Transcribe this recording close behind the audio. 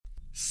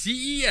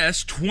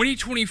CES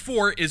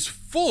 2024 is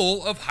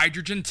full of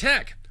hydrogen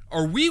tech.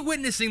 Are we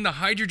witnessing the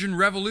hydrogen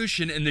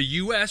revolution in the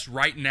US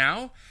right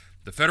now?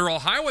 The Federal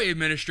Highway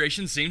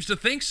Administration seems to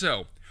think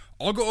so.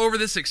 I'll go over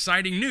this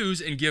exciting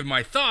news and give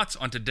my thoughts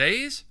on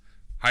today's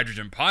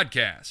Hydrogen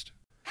Podcast.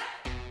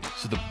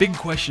 So the big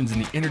questions in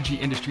the energy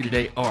industry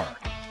today are: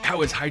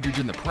 how is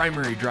hydrogen the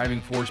primary driving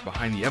force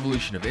behind the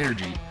evolution of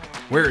energy?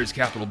 Where is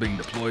capital being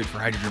deployed for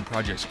hydrogen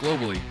projects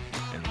globally?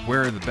 And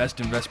where are the best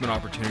investment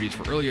opportunities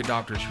for early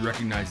adopters who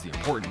recognize the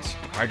importance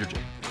of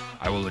hydrogen?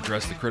 I will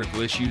address the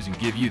critical issues and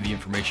give you the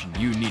information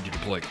you need to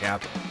deploy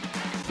capital.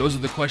 Those are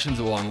the questions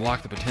that will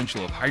unlock the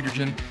potential of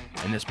hydrogen,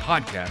 and this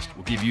podcast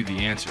will give you the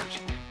answers.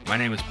 My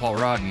name is Paul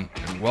Rodden,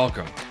 and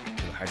welcome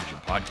to the Hydrogen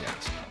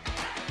Podcast.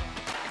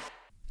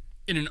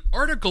 In an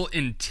article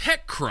in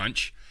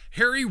TechCrunch,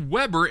 Harry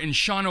Weber and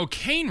Sean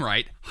O'Kane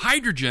write,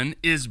 hydrogen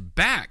is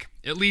back.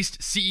 At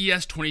least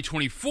CES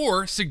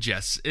 2024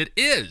 suggests it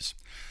is.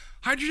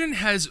 Hydrogen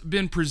has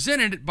been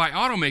presented by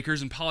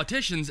automakers and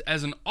politicians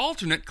as an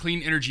alternate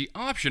clean energy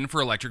option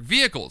for electric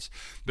vehicles,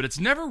 but it's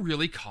never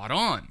really caught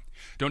on.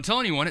 Don't tell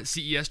anyone at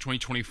CES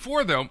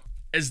 2024, though,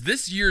 as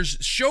this year's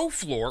show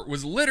floor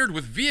was littered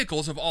with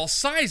vehicles of all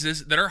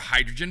sizes that are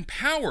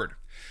hydrogen-powered.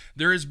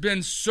 There has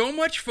been so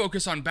much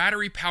focus on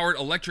battery-powered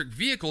electric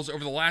vehicles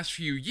over the last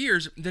few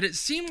years that it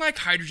seemed like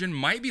hydrogen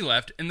might be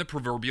left in the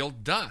proverbial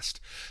dust.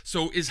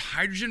 So is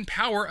hydrogen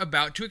power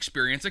about to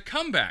experience a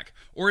comeback?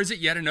 Or is it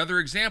yet another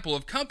example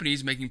of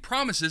companies making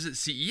promises at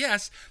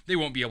CES they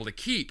won't be able to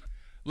keep?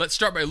 Let's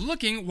start by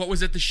looking what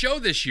was at the show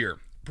this year.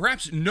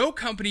 Perhaps no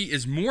company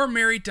is more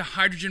married to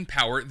hydrogen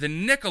power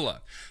than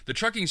Nikola. The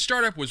trucking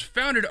startup was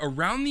founded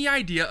around the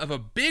idea of a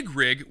big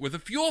rig with a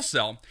fuel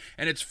cell,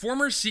 and its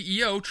former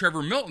CEO,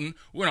 Trevor Milton,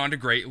 went on to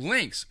great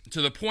lengths,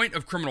 to the point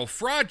of criminal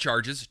fraud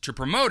charges, to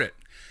promote it.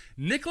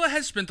 Nikola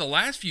has spent the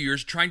last few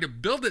years trying to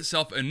build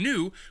itself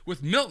anew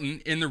with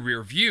Milton in the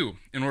rear view.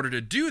 In order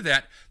to do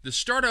that, the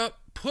startup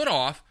put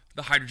off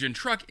the hydrogen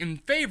truck in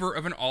favor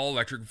of an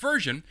all-electric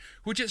version,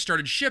 which it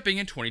started shipping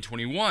in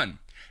 2021.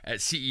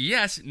 At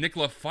CES,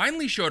 Nikola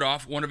finally showed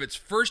off one of its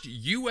first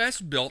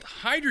US-built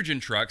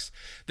hydrogen trucks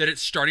that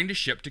it's starting to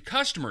ship to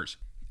customers.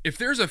 If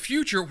there's a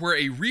future where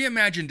a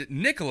reimagined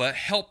Nikola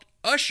helped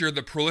usher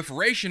the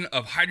proliferation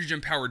of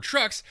hydrogen-powered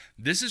trucks,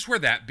 this is where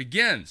that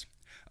begins.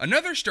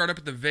 Another startup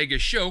at the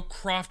Vegas show,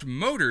 Croft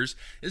Motors,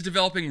 is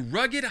developing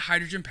rugged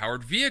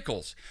hydrogen-powered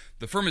vehicles.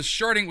 The firm is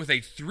starting with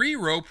a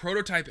 3-row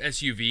prototype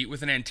SUV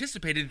with an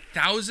anticipated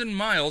 1,000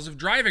 miles of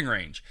driving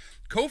range.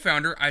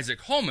 Co-founder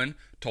Isaac Holman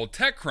told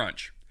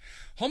TechCrunch.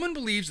 Holman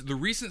believes the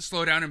recent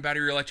slowdown in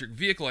battery electric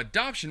vehicle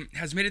adoption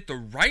has made it the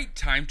right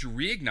time to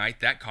reignite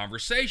that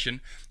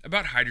conversation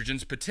about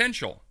hydrogen's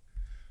potential.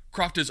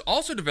 Croft is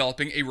also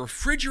developing a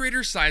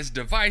refrigerator-sized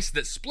device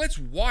that splits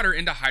water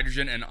into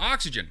hydrogen and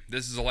oxygen.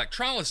 This is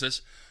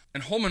electrolysis,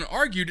 and Holman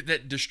argued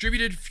that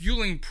distributed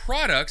fueling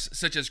products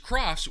such as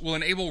Croft's will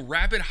enable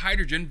rapid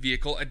hydrogen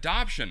vehicle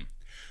adoption.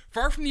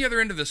 Far from the other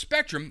end of the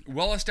spectrum,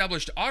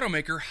 well-established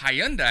automaker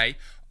Hyundai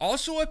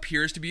also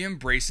appears to be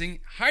embracing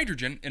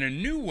hydrogen in a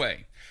new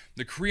way.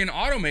 The Korean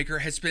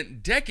automaker has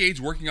spent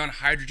decades working on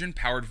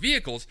hydrogen-powered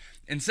vehicles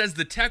and says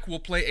the tech will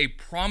play a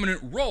prominent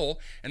role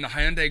in the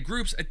Hyundai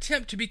Group's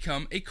attempt to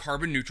become a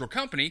carbon-neutral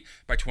company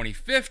by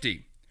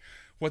 2050.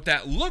 What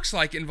that looks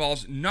like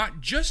involves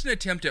not just an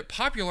attempt at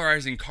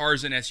popularizing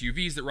cars and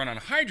SUVs that run on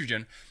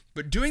hydrogen,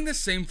 but doing the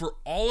same for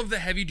all of the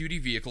heavy-duty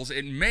vehicles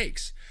it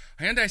makes.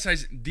 Hyundai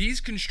says these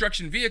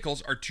construction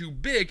vehicles are too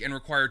big and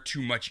require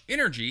too much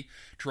energy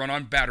to run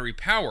on battery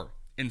power.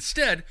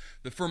 Instead,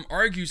 the firm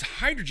argues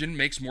hydrogen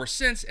makes more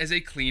sense as a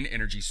clean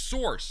energy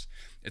source.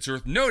 It's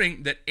worth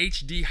noting that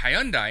HD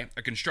Hyundai,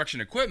 a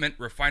construction equipment,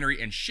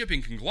 refinery, and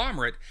shipping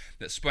conglomerate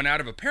that spun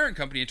out of a parent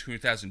company in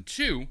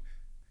 2002,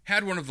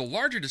 had one of the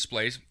larger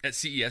displays at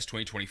CES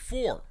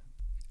 2024.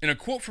 In a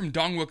quote from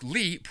Dongwook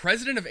Lee,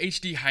 president of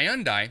HD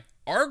Hyundai,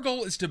 "Our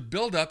goal is to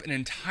build up an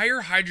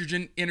entire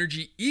hydrogen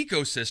energy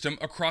ecosystem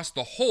across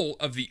the whole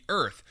of the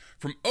Earth,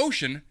 from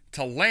ocean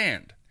to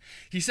land."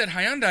 He said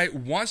Hyundai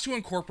wants to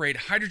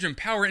incorporate hydrogen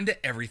power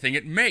into everything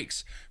it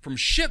makes, from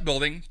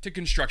shipbuilding to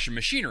construction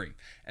machinery,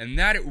 and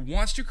that it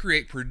wants to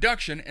create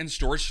production and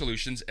storage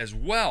solutions as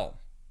well.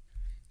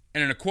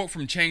 And in a quote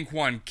from Chang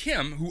Kwan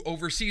Kim, who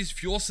oversees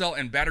fuel cell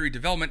and battery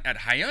development at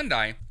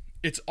Hyundai,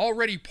 "It's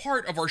already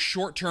part of our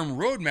short-term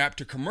roadmap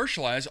to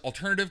commercialize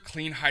alternative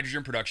clean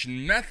hydrogen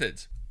production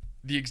methods."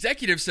 The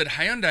executive said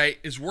Hyundai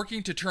is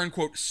working to turn,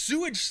 quote,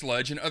 sewage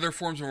sludge and other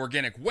forms of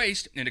organic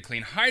waste into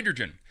clean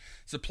hydrogen.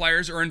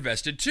 Suppliers are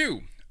invested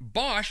too.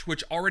 Bosch,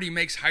 which already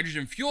makes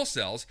hydrogen fuel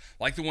cells,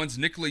 like the ones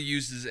Nikola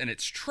uses in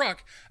its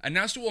truck,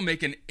 announced it will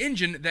make an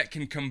engine that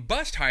can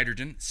combust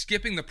hydrogen,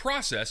 skipping the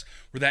process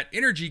where that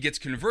energy gets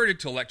converted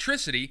to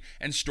electricity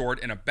and stored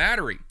in a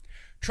battery.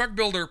 Truck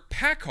builder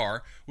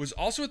PACCAR was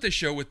also at the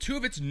show with two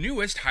of its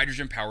newest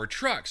hydrogen-powered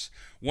trucks,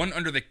 one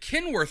under the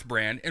Kenworth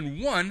brand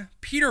and one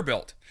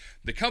Peterbilt.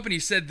 The company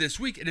said this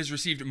week it has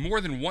received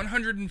more than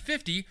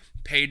 150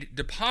 paid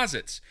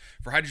deposits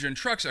for hydrogen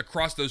trucks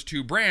across those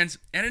two brands,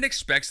 and it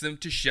expects them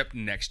to ship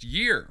next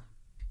year.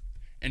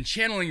 And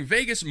channeling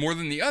Vegas more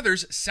than the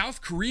others,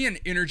 South Korean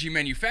energy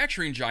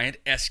manufacturing giant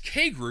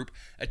SK Group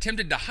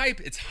attempted to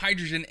hype its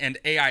hydrogen and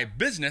AI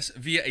business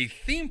via a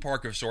theme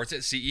park of sorts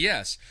at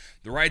CES.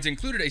 The rides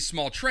included a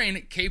small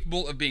train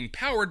capable of being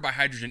powered by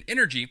hydrogen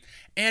energy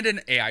and an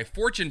AI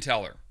fortune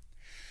teller.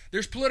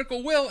 There's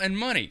political will and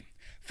money.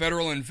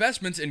 Federal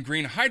investments in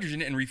green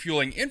hydrogen and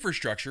refueling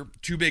infrastructure,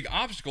 two big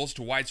obstacles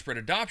to widespread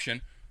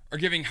adoption, are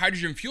giving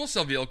hydrogen fuel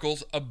cell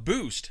vehicles a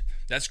boost.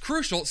 That's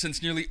crucial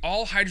since nearly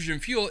all hydrogen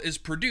fuel is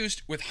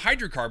produced with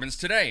hydrocarbons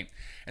today,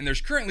 and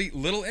there's currently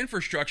little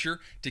infrastructure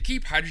to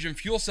keep hydrogen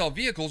fuel cell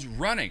vehicles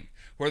running,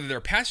 whether they're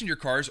passenger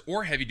cars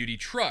or heavy-duty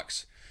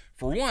trucks.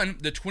 For one,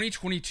 the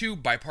 2022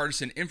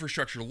 bipartisan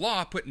infrastructure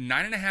law put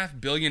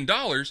 $9.5 billion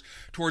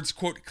towards,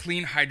 quote,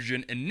 clean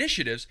hydrogen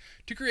initiatives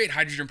to create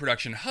hydrogen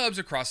production hubs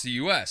across the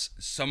U.S.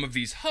 Some of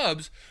these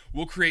hubs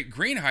will create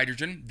green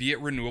hydrogen via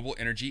renewable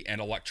energy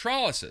and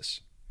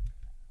electrolysis.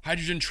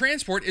 Hydrogen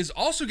transport is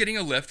also getting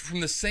a lift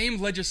from the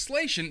same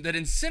legislation that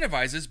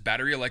incentivizes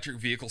battery electric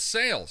vehicle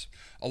sales.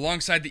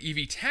 Alongside the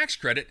EV tax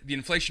credit, the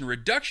Inflation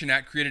Reduction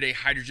Act created a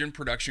hydrogen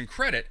production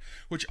credit,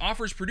 which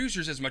offers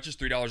producers as much as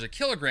 $3 a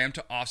kilogram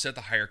to offset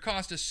the higher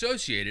cost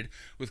associated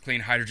with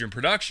clean hydrogen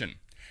production.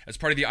 As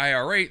part of the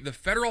IRA, the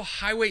Federal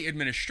Highway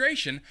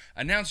Administration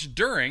announced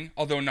during,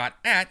 although not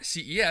at,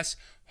 CES,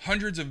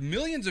 hundreds of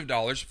millions of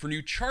dollars for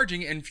new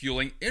charging and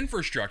fueling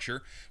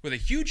infrastructure, with a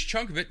huge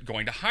chunk of it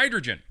going to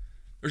hydrogen.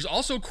 There's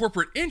also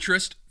corporate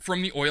interest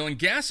from the oil and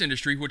gas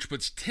industry, which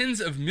puts tens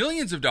of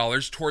millions of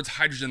dollars towards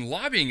hydrogen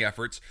lobbying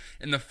efforts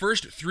in the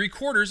first 3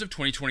 quarters of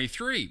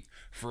 2023.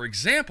 For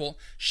example,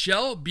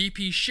 Shell,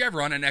 BP,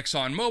 Chevron, and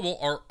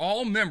ExxonMobil are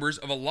all members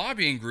of a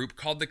lobbying group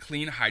called the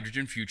Clean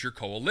Hydrogen Future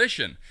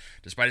Coalition.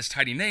 Despite its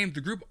tidy name,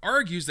 the group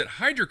argues that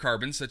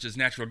hydrocarbons, such as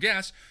natural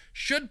gas,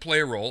 should play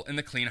a role in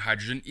the clean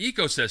hydrogen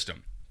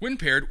ecosystem when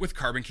paired with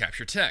carbon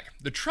capture tech.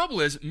 The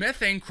trouble is,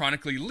 methane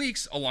chronically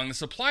leaks along the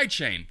supply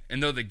chain,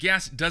 and though the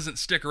gas doesn't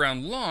stick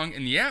around long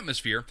in the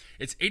atmosphere,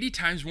 it's 80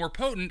 times more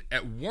potent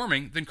at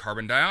warming than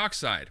carbon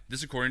dioxide.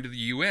 This according to the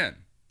UN.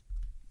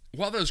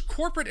 While there's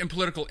corporate and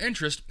political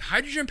interest,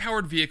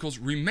 hydrogen-powered vehicles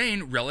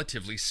remain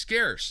relatively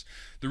scarce.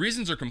 The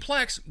reasons are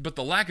complex, but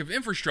the lack of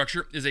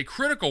infrastructure is a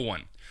critical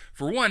one.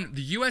 For one,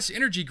 the U.S.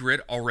 energy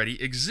grid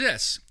already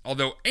exists.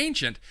 Although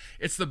ancient,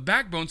 it's the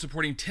backbone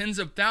supporting tens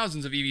of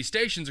thousands of EV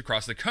stations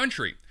across the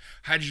country.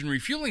 Hydrogen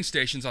refueling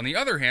stations, on the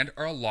other hand,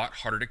 are a lot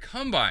harder to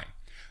come by.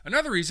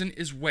 Another reason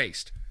is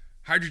waste.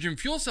 Hydrogen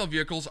fuel cell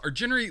vehicles are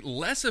generally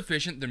less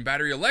efficient than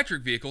battery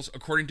electric vehicles,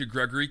 according to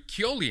Gregory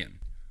Kiolian,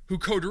 who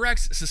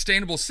co-directs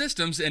Sustainable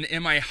Systems and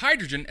MI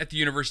Hydrogen at the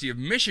University of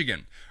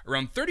Michigan.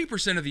 Around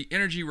 30% of the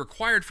energy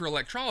required for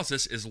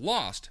electrolysis is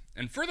lost,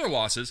 and further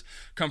losses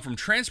come from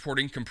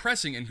transporting,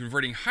 compressing, and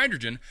converting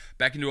hydrogen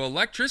back into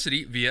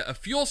electricity via a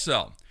fuel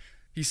cell.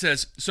 He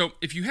says, so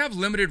if you have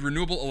limited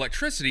renewable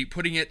electricity,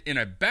 putting it in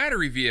a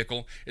battery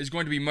vehicle is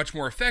going to be much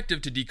more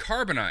effective to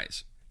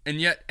decarbonize. And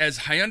yet, as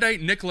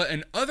Hyundai, Nikola,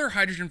 and other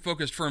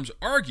hydrogen-focused firms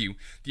argue,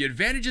 the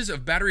advantages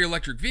of battery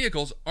electric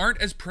vehicles aren't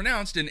as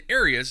pronounced in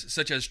areas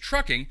such as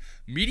trucking,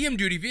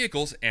 medium-duty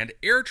vehicles, and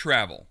air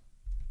travel.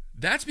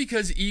 That's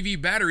because EV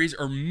batteries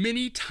are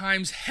many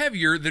times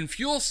heavier than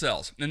fuel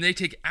cells, and they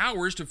take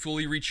hours to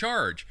fully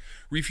recharge.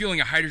 Refueling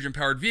a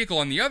hydrogen-powered vehicle,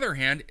 on the other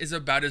hand, is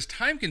about as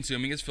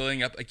time-consuming as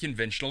filling up a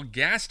conventional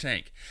gas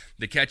tank.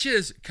 The catch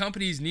is,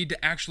 companies need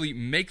to actually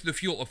make the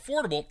fuel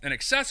affordable and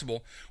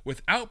accessible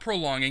without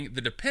prolonging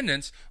the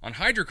dependence on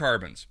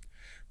hydrocarbons.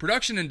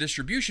 Production and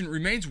distribution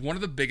remains one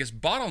of the biggest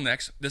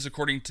bottlenecks, this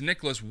according to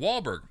Nicholas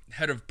Wahlberg,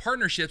 head of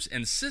partnerships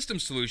and system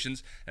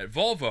solutions at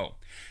Volvo.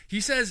 He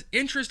says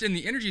interest in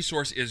the energy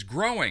source is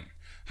growing.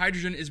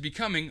 Hydrogen is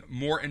becoming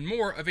more and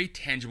more of a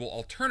tangible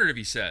alternative,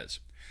 he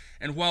says.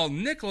 And while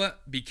Nikola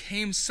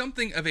became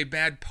something of a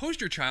bad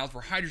poster child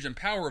for hydrogen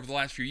power over the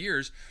last few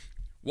years,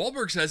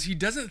 Wahlberg says he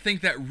doesn't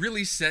think that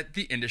really set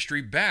the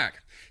industry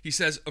back. He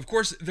says, of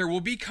course, there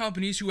will be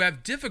companies who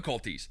have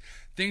difficulties.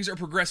 Things are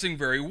progressing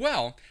very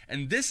well,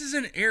 and this is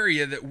an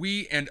area that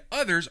we and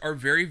others are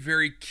very,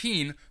 very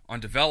keen on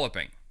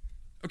developing.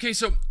 Okay,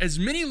 so as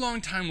many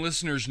longtime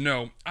listeners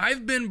know,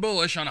 I've been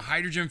bullish on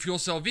hydrogen fuel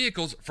cell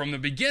vehicles from the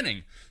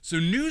beginning, so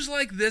news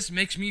like this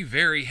makes me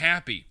very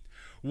happy.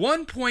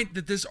 One point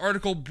that this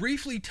article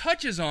briefly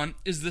touches on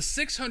is the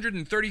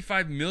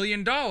 $635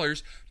 million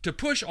to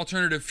push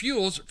alternative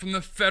fuels from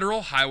the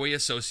Federal Highway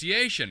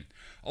Association,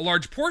 a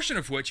large portion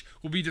of which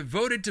will be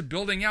devoted to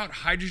building out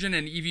hydrogen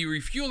and EV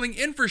refueling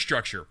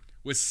infrastructure,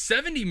 with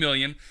 $70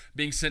 million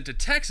being sent to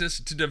Texas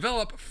to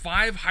develop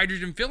 5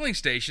 hydrogen filling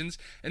stations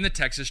in the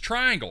Texas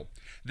Triangle,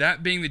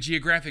 that being the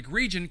geographic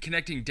region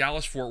connecting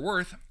Dallas-Fort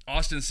Worth,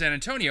 Austin-San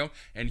Antonio,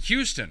 and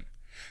Houston.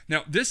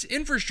 Now, this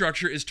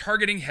infrastructure is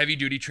targeting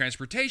heavy-duty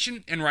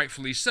transportation, and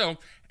rightfully so,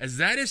 as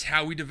that is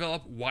how we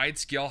develop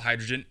wide-scale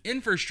hydrogen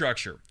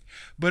infrastructure.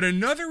 But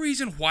another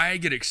reason why I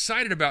get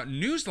excited about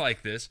news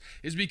like this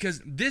is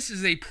because this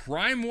is a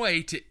prime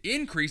way to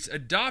increase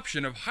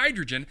adoption of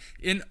hydrogen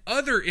in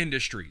other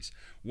industries.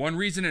 One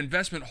reason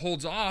investment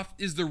holds off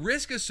is the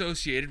risk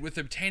associated with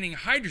obtaining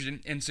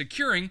hydrogen and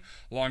securing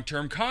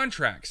long-term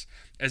contracts.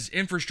 As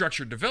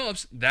infrastructure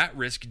develops, that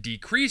risk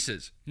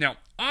decreases. Now,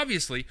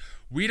 obviously,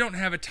 we don't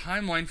have a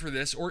timeline for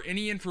this or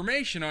any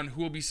information on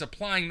who will be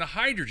supplying the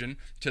hydrogen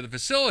to the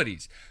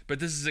facilities, but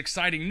this is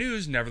exciting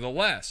news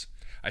nevertheless.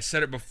 I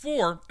said it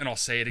before, and I'll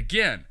say it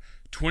again.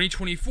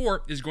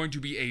 2024 is going to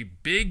be a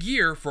big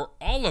year for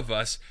all of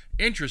us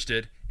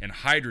interested in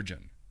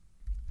hydrogen.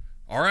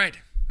 All right.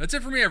 That's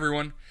it for me,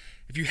 everyone.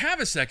 If you have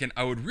a second,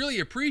 I would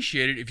really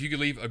appreciate it if you could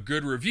leave a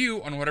good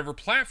review on whatever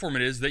platform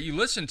it is that you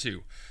listen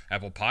to.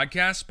 Apple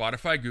Podcasts,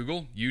 Spotify,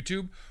 Google,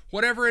 YouTube,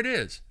 whatever it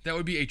is. That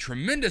would be a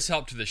tremendous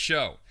help to the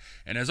show.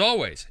 And as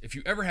always, if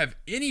you ever have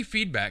any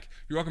feedback,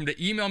 you're welcome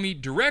to email me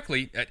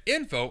directly at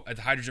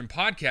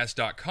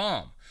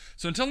info@thehydrogenpodcast.com.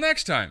 So until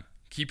next time,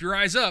 keep your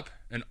eyes up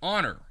and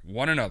honor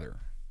one another.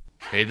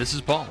 Hey, this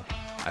is Paul.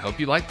 I hope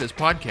you liked this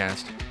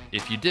podcast.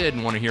 If you did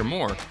and want to hear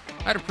more,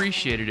 I'd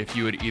appreciate it if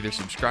you would either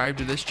subscribe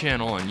to this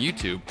channel on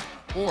YouTube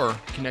or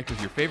connect with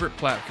your favorite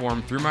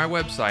platform through my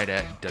website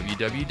at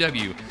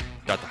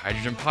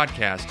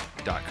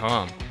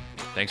www.thehydrogenpodcast.com.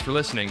 Thanks for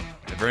listening.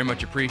 I very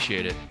much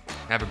appreciate it.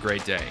 Have a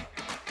great day.